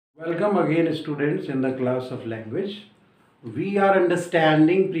Welcome again, students, in the class of language. We are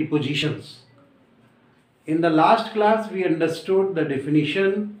understanding prepositions. In the last class, we understood the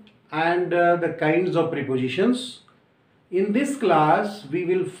definition and the kinds of prepositions. In this class, we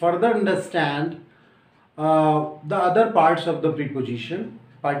will further understand the other parts of the preposition,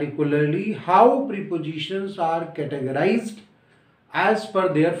 particularly how prepositions are categorized as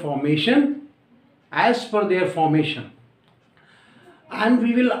per their formation. And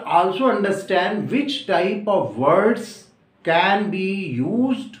we will also understand which type of words can be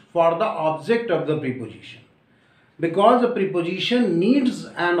used for the object of the preposition, because a preposition needs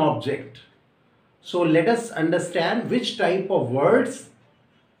an object. So let us understand which type of words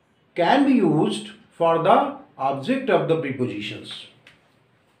can be used for the object of the prepositions.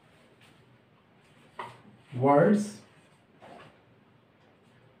 Words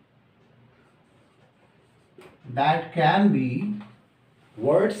that can be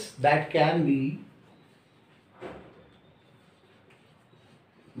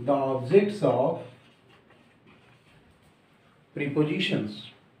the objects of prepositions.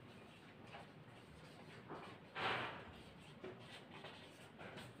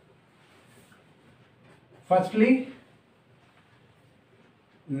 Firstly,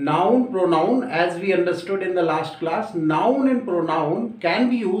 noun, pronoun. As we understood in the last class, noun and pronoun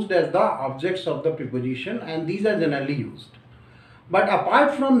can be used as the objects of the preposition, and these are generally used. But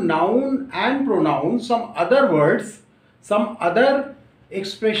apart from noun and pronoun, some other words, some other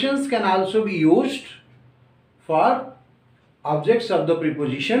expressions can also be used for objects of the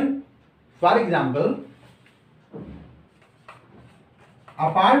preposition. For example,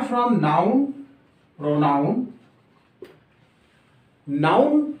 apart from noun, pronoun,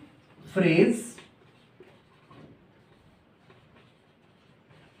 noun phrase,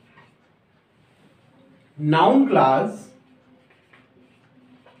 noun class,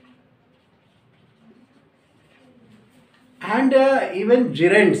 and even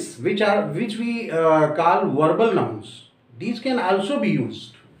gerunds, which we call verbal nouns, these can also be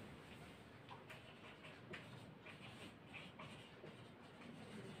used.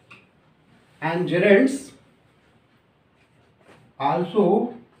 And gerunds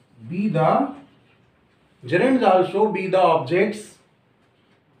also be the objects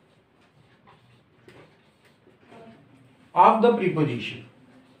of the preposition.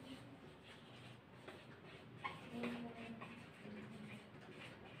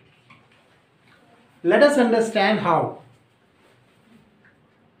 Let us understand how.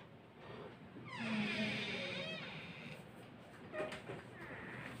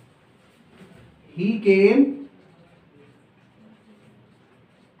 He came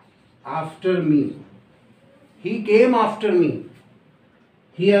after me. He came after me.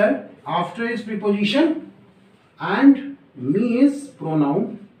 Here, after is preposition and me is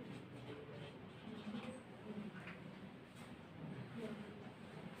pronoun.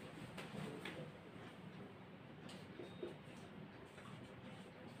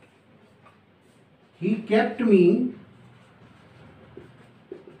 He kept me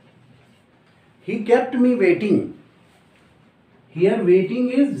waiting. Here waiting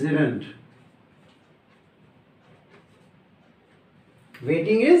is gerund.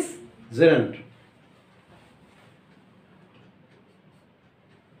 Waiting is gerund.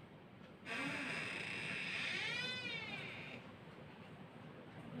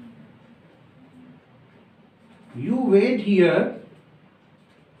 You wait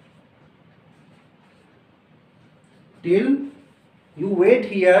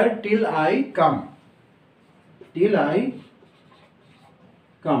here till I come. Till I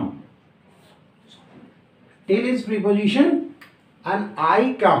come. Till is preposition and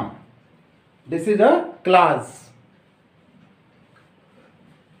I come. This is a clause.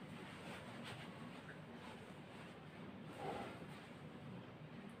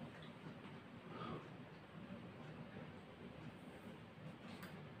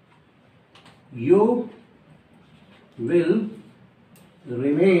 You will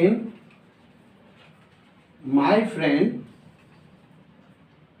remain my friend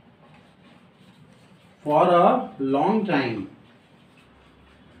for a long time.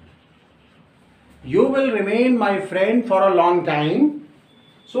 You will remain my friend for a long time.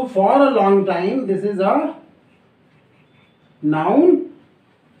 So for a long time, this is a noun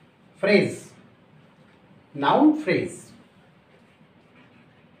phrase. Noun phrase.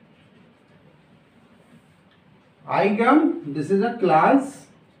 I come, this is a clause.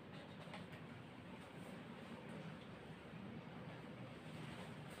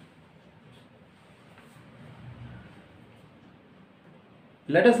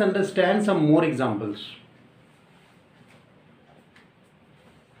 Let us understand some more examples.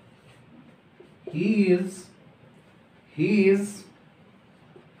 He is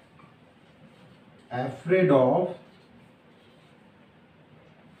afraid of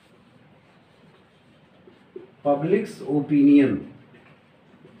public's opinion.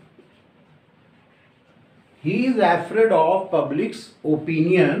 He is afraid of public's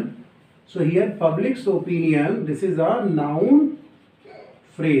opinion. So here public's opinion, this is a noun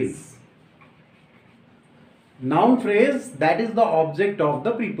phrase. Noun phrase, that is the object of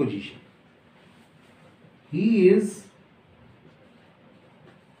the preposition. He is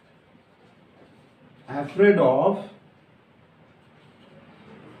afraid of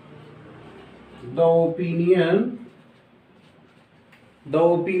the opinion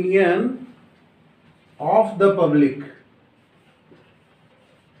of the public.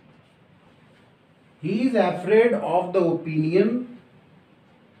 He is afraid of the opinion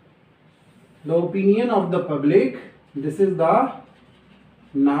of the public. This is the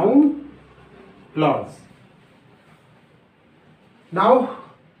noun clause. Now,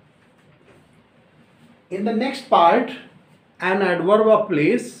 in the next part, an adverb of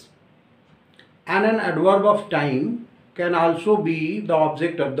place and an adverb of time can also be the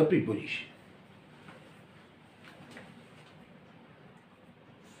object of the preposition.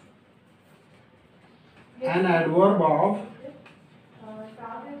 An adverb of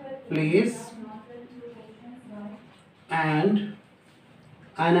place and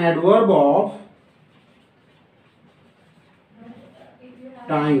an adverb of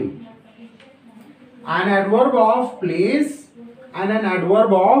time. An adverb of place and an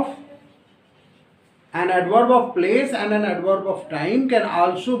adverb of place and an adverb of time can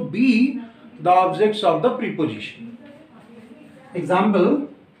also be the objects of the preposition. Example,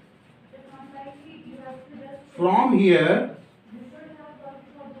 from here,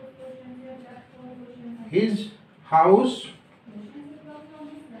 his house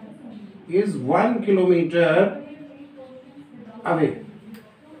is 1 kilometer away.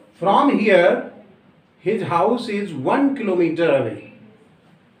 From here, his house is 1 kilometer away.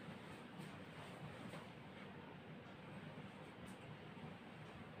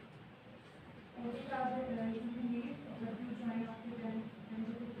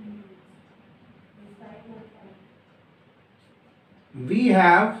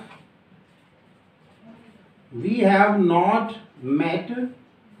 We have not met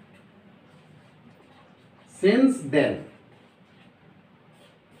since then.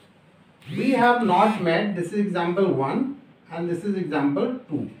 We have not met, this is example 1 and this is example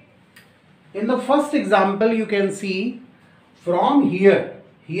 2. In the first example, you can see from here,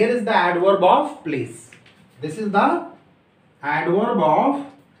 here is the adverb of place. This is the adverb of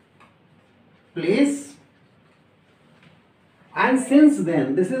place, and since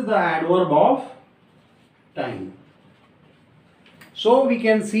then, this is the adverb of time. So we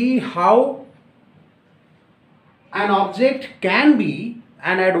can see how an object can be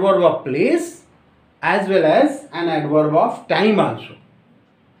an adverb of place as well as an adverb of time also.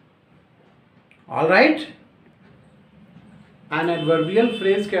 Alright? An adverbial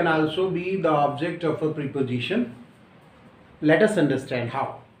phrase can also be the object of a preposition. Let us understand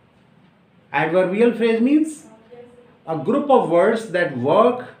how. Adverbial phrase means a group of words that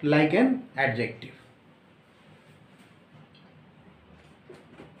work like an adjective.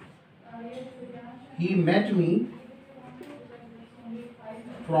 He met me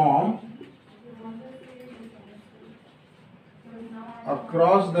from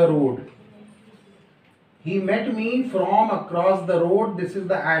across the road. He met me from across the road. This is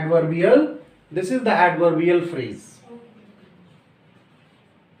the adverbial phrase.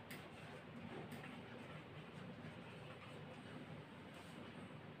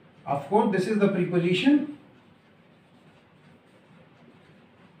 Of course, this is the preposition.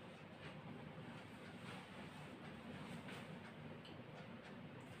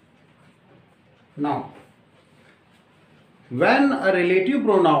 Now, when a relative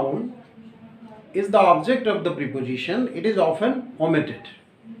pronoun is the object of the preposition, it is often omitted.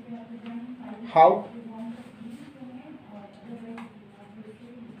 How?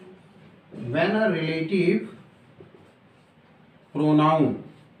 When a relative pronoun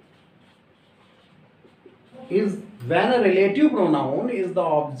is the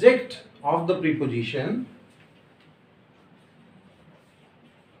object of the preposition,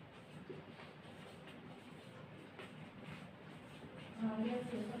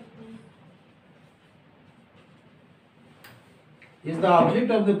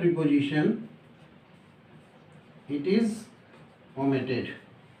 it is omitted.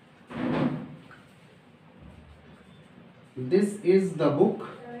 This is the book.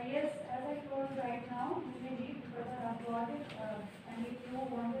 Yes, as I told right now, you may read, but I have got it. And if you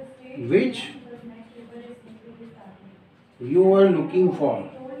want to say Which you were looking for.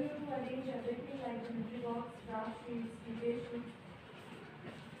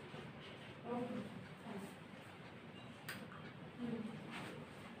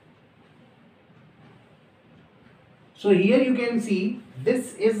 So here you can see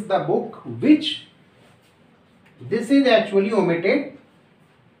this is the book which, this is actually omitted.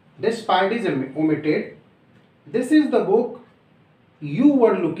 This part is omitted. This is the book you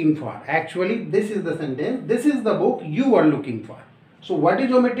were looking for. Actually, this is the sentence. This is the book you were looking for. So what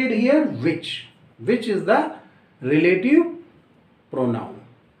is omitted here? Which. Which is the relative pronoun.